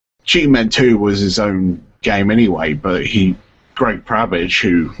Cheetahmen 2 was his own game anyway, but Greg Pravich,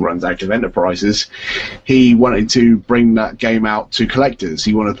 who runs Active Enterprises, he wanted to bring that game out to collectors.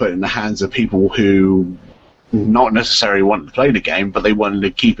 He wanted to put it in the hands of people who not necessarily wanted to play the game, but they wanted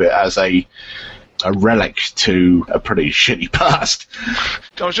to keep it as a relic to a pretty shitty past.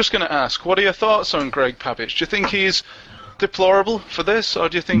 I was just going to ask, what are your thoughts on Greg Pravich? Do you think he's deplorable for this, or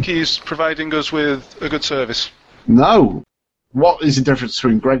do you think he's providing us with a good service? No. What is the difference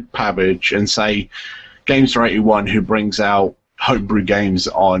between Greg Pravich and, say, Games481, who brings out homebrew games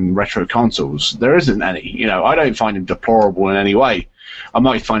on retro consoles? There isn't any. You know, I don't find him deplorable in any way. I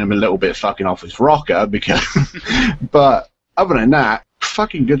might find him a little bit fucking off his rocker, because, but other than that,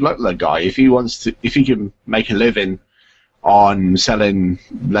 fucking good luck to that guy. If he can make a living on selling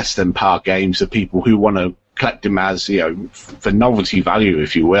less than par games to people who want to collect them as, you know, for novelty value,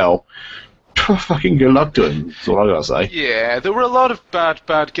 if you will, fucking good luck to him. That's all I gotta say. Yeah, there were a lot of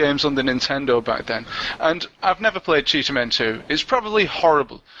bad games on the Nintendo back then, and I've never played Cheetahmen 2. It's probably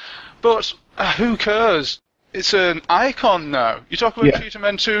horrible, but who cares? It's an icon now. You talk about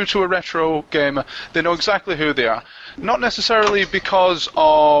Cheetahmen 2 to a retro gamer, they know exactly who they are. Not necessarily because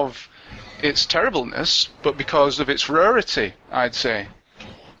of its terribleness, but because of its rarity, I'd say.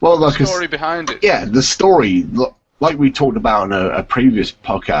 Well, the story behind it. Yeah, the story. Like we talked about in a previous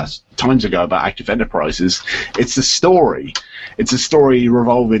podcast times ago about Active Enterprises, it's a story. It's a story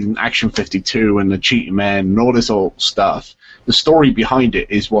revolving Action 52 and the Cheetahmen and all this old stuff. The story behind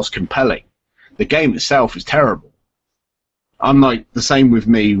it is what's compelling. The game itself is terrible. Unlike the same with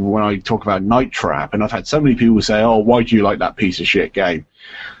me when I talk about Night Trap, and I've had so many people say, "Oh, why do you like that piece of shit game?"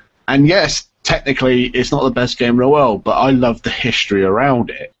 And yes, technically, it's not the best game in the world, but I love the history around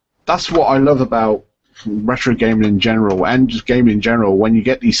it. That's what I love about retro gaming in general, and just gaming in general, when you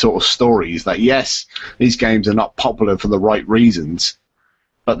get these sort of stories that, yes, these games are not popular for the right reasons,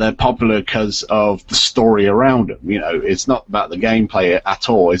 but they're popular because of the story around them. You know, it's not about the gameplay at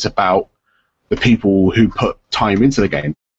all, it's about the people who put time into the game.